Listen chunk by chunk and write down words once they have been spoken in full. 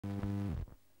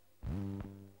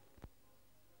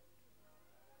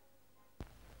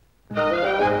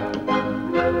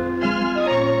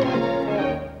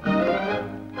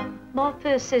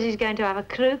Perce says he's going to have a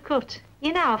crew cut.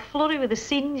 You know, a flurry with a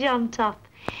singe on top.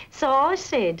 So I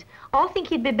said, I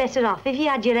think you'd be better off if you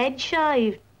had your head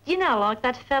shaved. You know, like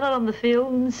that fella on the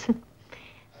films.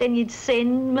 Then you'd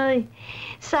send me.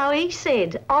 So he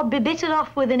said, I'd be better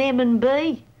off with an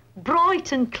M&B.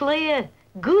 Bright and clear,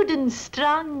 good and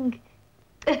strong.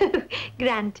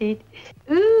 Granted.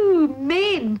 Ooh,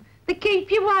 men. They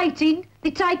keep you waiting,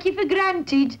 they take you for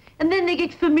granted, and then they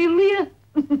get familiar.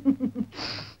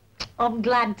 I'm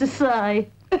glad to say.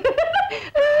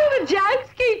 The jokes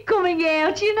keep coming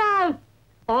out, you know.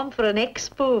 I'm for an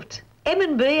export.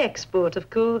 M&B export, of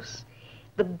course.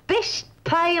 The best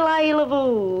pale ale of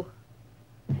all.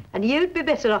 And you'd be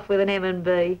better off with an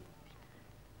M&B.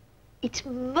 It's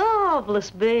marvellous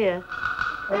beer.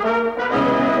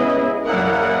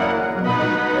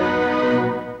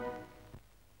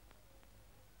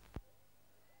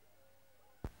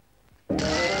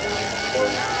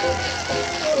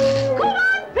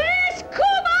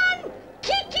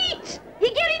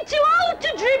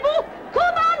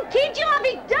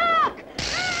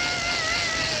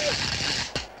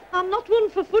 I'm not one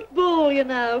for football, you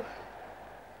know.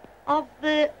 I've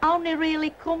only really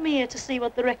come here to see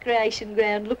what the recreation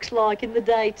ground looks like in the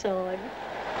daytime.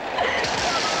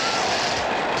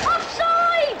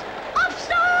 Offside!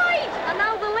 Offside! I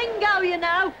know the lingo, you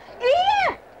know.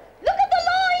 Here! Look at the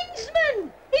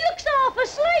linesman! He looks half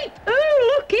asleep.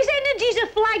 Oh, look, his energies are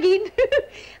flagging.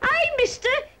 Hey, mister,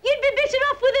 you'd be better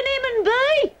off with an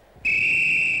M&B.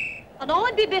 And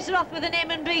I'd be better off with an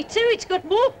M&B too. It's got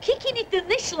more kick in it than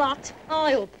this lot.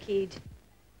 I hope, kid.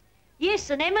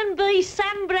 Yes, an M&B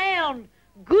Sam Brown.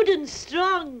 Good and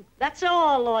strong. That's how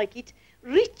I like it.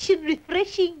 Rich and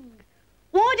refreshing.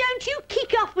 Why don't you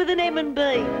kick off with an M&B?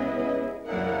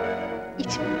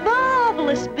 It's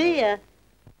marvellous beer.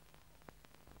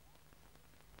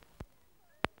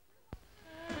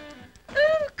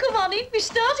 Oh, come on in. We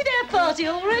started our party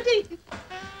already.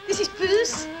 This is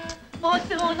Perce. My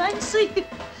Nancy.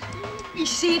 He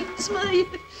sends me. You're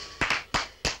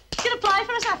going to play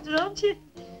for us after, aren't you?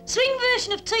 Swing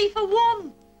version of Tea for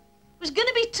One. Was going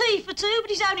to be Tea for Two,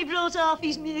 but he's only brought half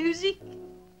his music.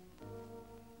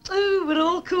 Oh, we're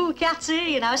all cool cats here,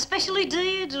 you know, especially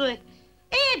Deirdre.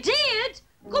 Here, Deirdre,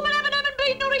 come and have an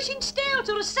M&B nourishing stout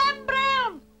or a Sam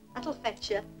Brown. That'll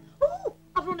fetch you. Oh,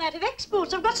 I've run out of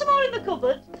exports. I've got some more in the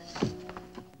cupboard.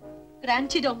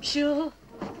 Granted, I'm sure.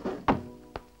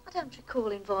 I don't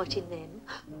recall inviting them.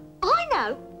 I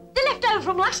know. They're left over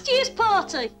from last year's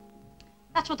party.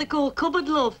 That's what they call cupboard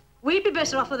love. We'd be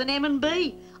better off with an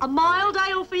M&B. A mild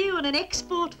ale for you and an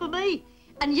export for me.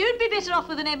 And you'd be better off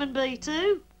with an M&B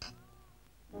too.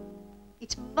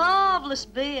 It's marvellous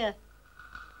beer.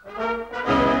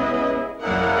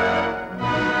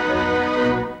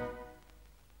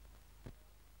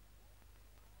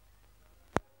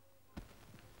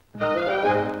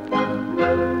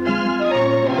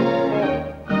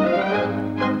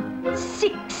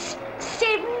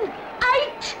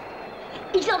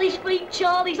 He's on his feet,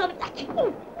 Charlie. He's on.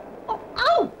 Oh, oh,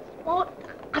 oh, oh,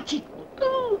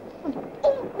 oh,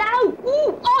 oh, no,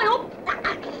 oh, I up.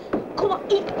 Come on,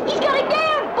 he's got him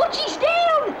down. Butchie's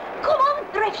down. Come on,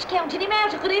 the ref's counting him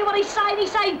out. I could hear what he's saying.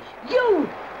 He's saying, you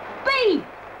be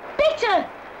better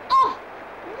off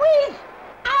with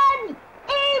an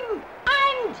M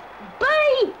and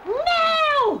B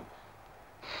now.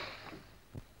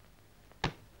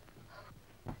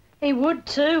 He would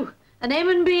too. An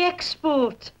M&B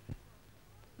export.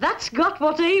 That's got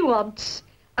what he wants.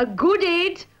 A good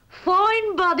head,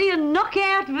 fine body and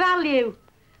knockout value.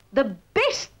 The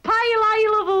best pale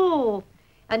ale of all.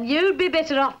 And you'd be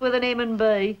better off with an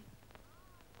M&B.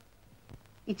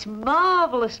 It's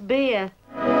marvellous beer.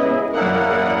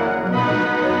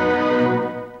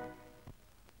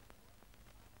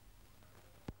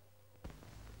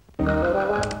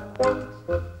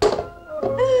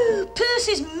 Perce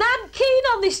is mad keen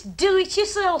on this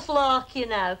do-it-yourself lark, you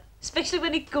know, especially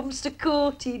when it comes to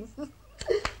courting.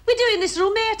 We're doing this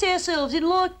rum out ourselves in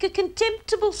like a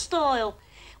contemptible style.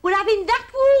 We're having that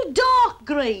wall dark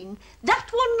green,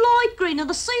 that one light green, and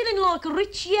the ceiling like a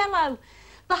rich yellow.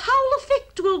 The whole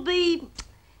effect will be,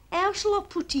 how shall I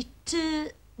put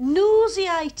it,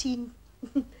 nauseating.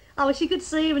 I wish you could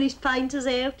see him in his painter's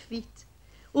outfit,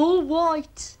 all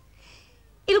white.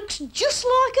 He looks just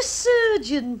like a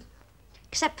surgeon,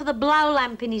 except for the blow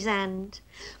lamp in his hand.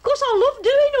 Of course, I love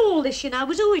doing all this, you know,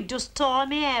 but oh, it does tire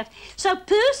me out. So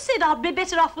Perce said I'd be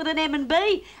better off with an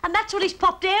M&B, and that's what he's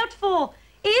popped out for.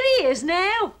 Here he is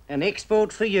now. An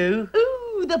export for you.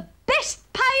 Ooh, the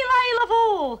best pale ale of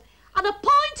all. And a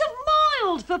pint of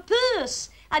mild for Perce.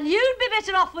 And you'd be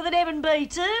better off with an M&B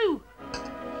too.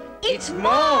 It's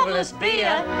marvellous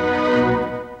beer.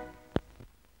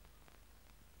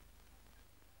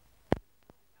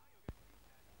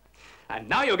 And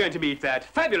now you're going to meet that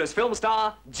fabulous film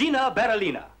star, Gina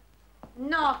Berliner.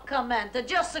 No comment,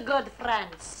 just a good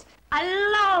friends. I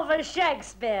love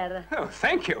Shakespeare. Oh,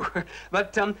 thank you.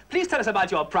 But please tell us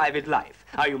about your private life.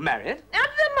 Are you married?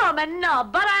 At the moment, no,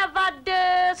 but I've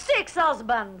had 6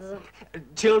 husbands.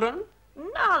 Children?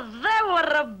 No, they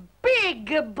were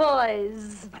big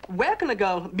boys. Where can a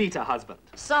girl meet her husband?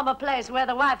 Some place where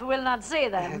the wife will not see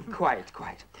them.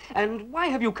 Quite. And why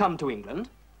have you come to England?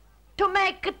 To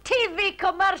make TV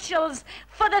commercials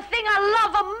for the thing I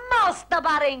love most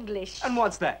about English. And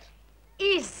what's that?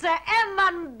 It's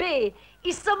M&B.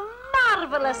 It's a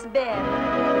marvellous beer.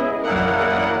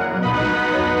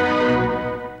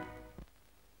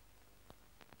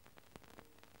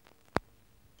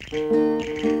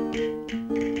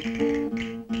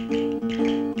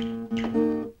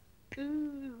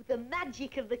 Ooh, the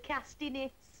magic of the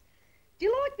castanets. Do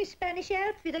you like my Spanish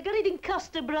outfit? I got it in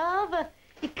Costa Brava.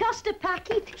 It cost a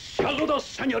packet. Saludos,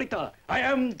 señorita. I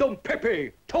am Don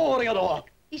Pepe, toreador.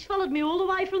 He's followed me all the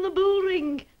way from the bull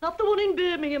ring. Not the one in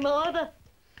Birmingham either.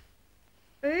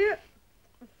 I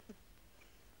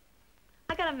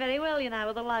get on very well, you know,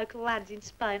 with the local lads in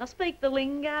Spain. I speak the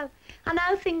lingo. I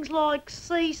know things like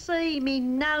CC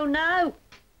mean no.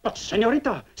 But,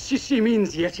 señorita, si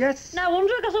means yes. No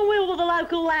wonder I got on well with the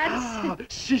local lads. Ah,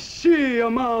 si,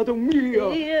 amado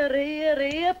mio.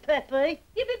 Here, Pepe.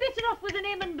 You'd be better off with an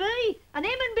M&B. An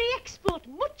M&B export,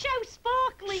 mucho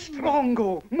sparkling.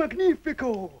 Strongo,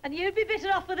 magnifico. And you'd be better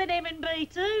off with an M&B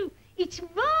too. It's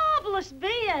marvellous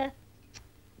beer.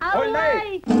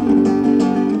 Olé!